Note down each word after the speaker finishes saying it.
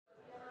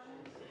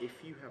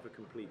if you have a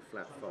complete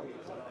flat fold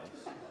like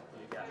this,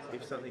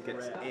 if something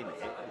gets in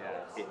it,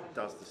 it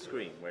does the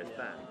screen, whereas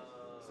that,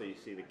 so you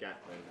see the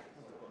gap then.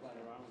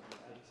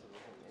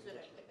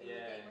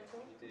 Yeah,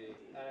 you do.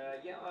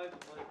 Yeah, I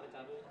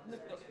dabble.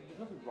 There's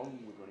nothing wrong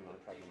with running on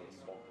a treadmill and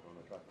walking on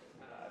a treadmill,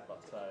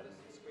 but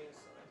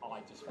I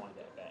just find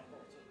it a bit.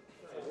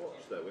 The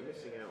watch though, we're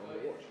missing out on the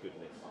watch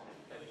goodness.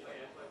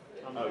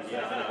 Oh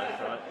yeah, I know,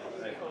 that's right.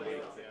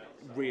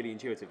 Really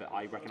intuitive that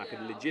I reckon I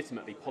could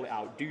legitimately pull it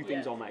out, do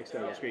things on that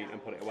external screen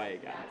and put it away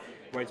again.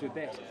 Whereas with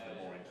this, The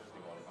more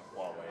interesting one is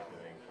Huawei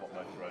doing what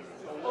Motorola is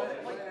doing.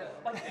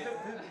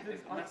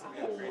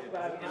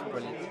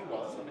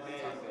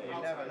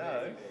 You never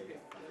know.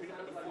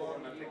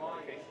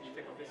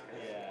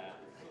 Yeah.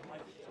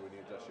 So when you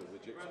adjust your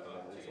widgets, and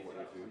then also what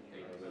they do, they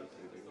do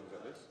things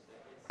like this,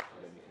 and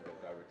then you can go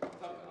directly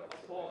into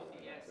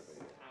the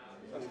activity.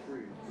 That's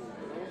free.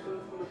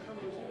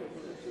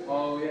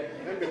 Oh yeah.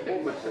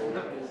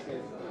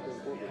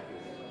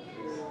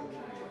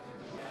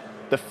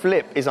 The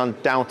Flip is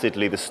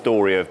undoubtedly the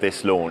story of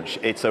this launch.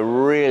 It's a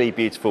really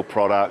beautiful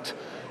product.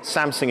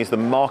 Samsung is the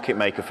market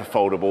maker for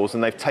foldables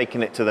and they've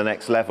taken it to the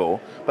next level,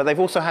 but they've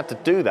also had to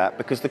do that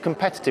because the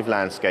competitive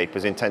landscape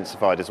has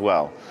intensified as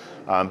well.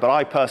 But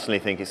I personally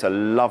think it's a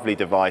lovely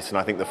device, and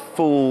I think the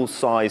full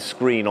size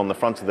screen on the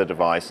front of the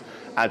device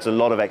adds a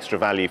lot of extra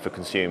value for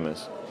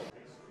consumers.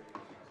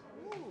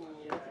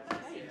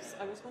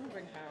 I was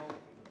wondering how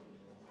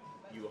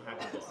You will have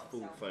this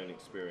full phone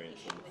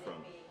experience on the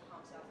front.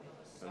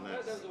 And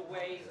There's a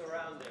ways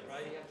around it,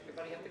 right? You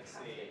have to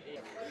see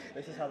it.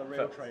 This is how the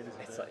real traders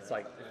do it. it's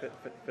like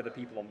for the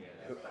people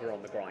who are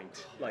on the grind.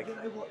 Like, You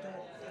know what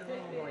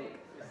they're like.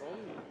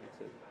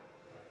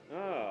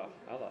 oh,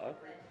 hello.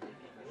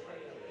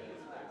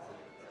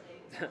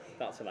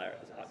 That's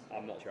hilarious.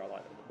 I'm not sure I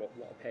like what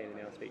a pain in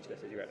the ass feature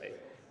this is. You ready?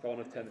 Go on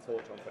and turn the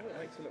torch on quick. It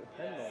makes a little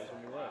pen noise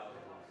when you work.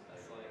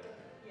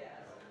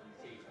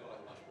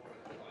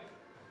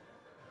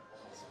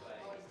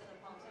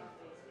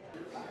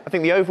 I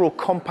think the overall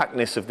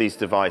compactness of these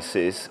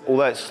devices,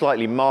 although it's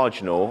slightly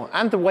marginal,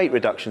 and the weight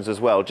reductions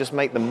as well, just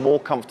make them more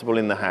comfortable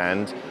in the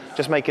hand,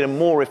 just make it a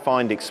more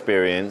refined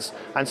experience,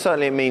 and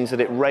certainly it means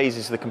that it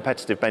raises the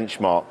competitive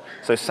benchmark.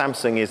 So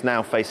Samsung is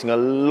now facing a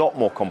lot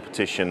more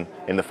competition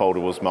in the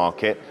foldables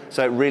market,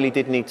 so it really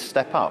did need to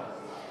step up.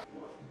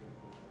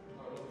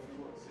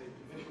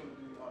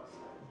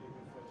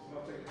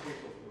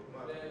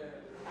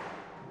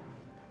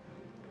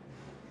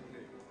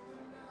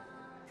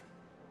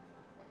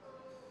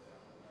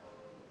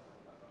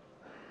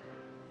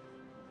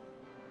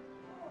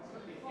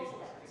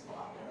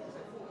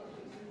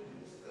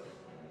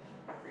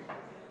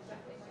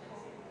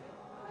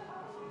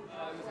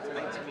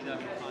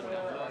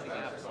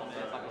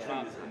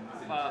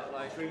 But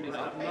like, is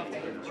that enough to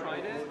have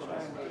tried it?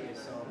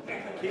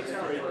 Kids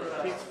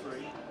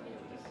free.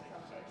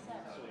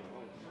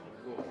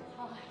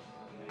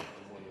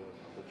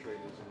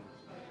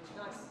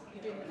 nice,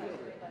 you're doing the camera,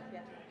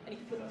 yeah. And you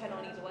can put the pen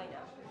on either way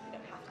now. You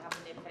don't have to have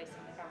them near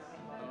facing the camera.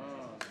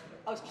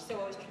 I was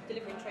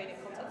delivering training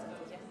at contact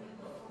centres, yeah.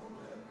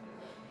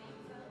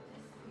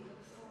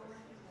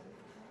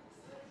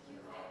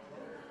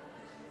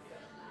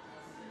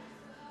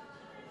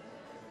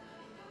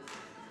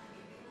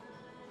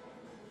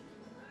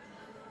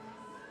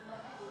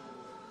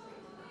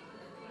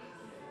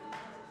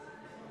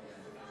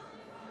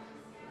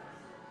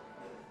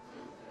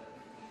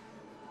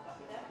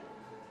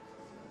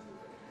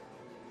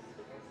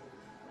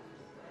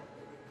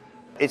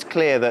 It's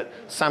clear that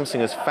Samsung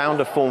has found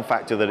a form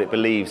factor that it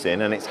believes in,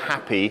 and it's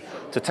happy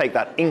to take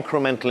that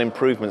incremental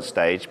improvement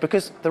stage,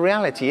 because the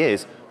reality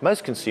is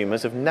most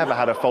consumers have never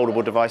had a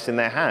foldable device in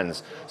their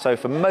hands. So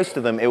for most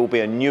of them it will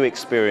be a new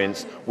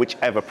experience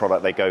whichever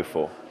product they go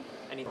for.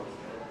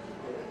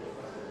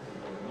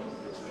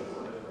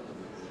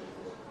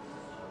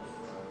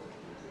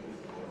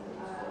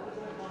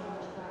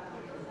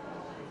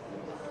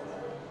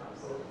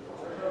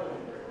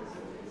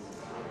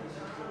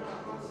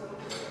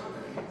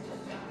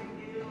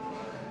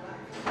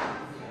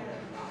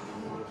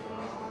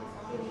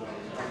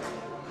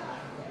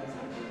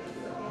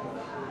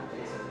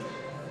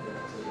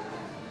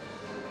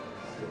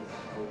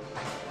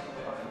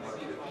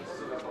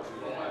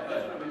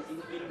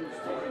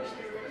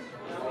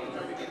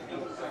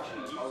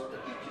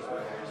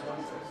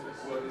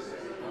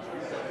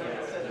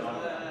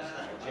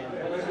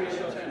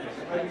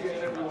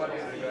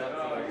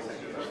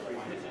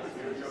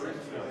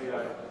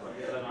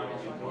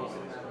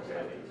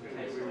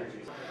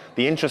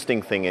 The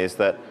interesting thing is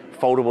that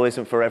foldable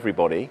isn't for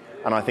everybody,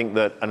 and I think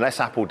that unless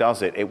Apple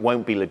does it, it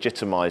won't be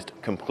legitimized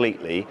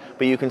completely,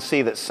 but you can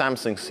see that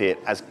Samsung see it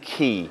as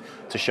key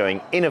to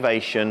showing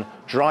innovation,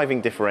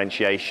 driving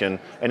differentiation,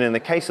 and in the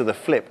case of the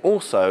Flip,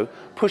 also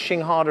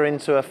pushing harder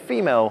into a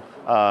female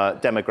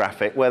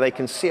demographic where they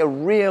can see a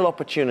real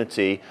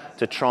opportunity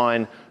to try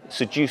and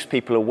seduce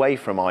people away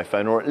from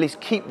iPhone, or at least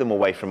keep them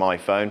away from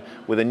iPhone,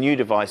 with a new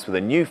device, with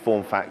a new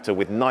form factor,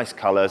 with nice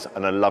colors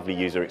and a lovely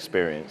user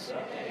experience.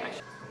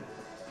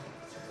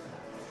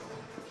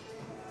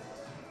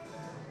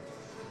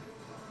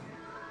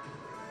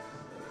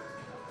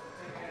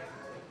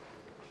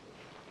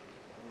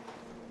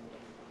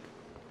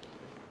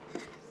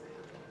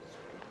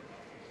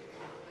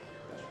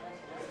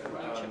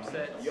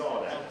 that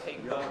I'll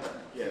take the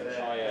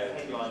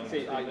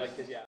See, I like, 'cause, yeah.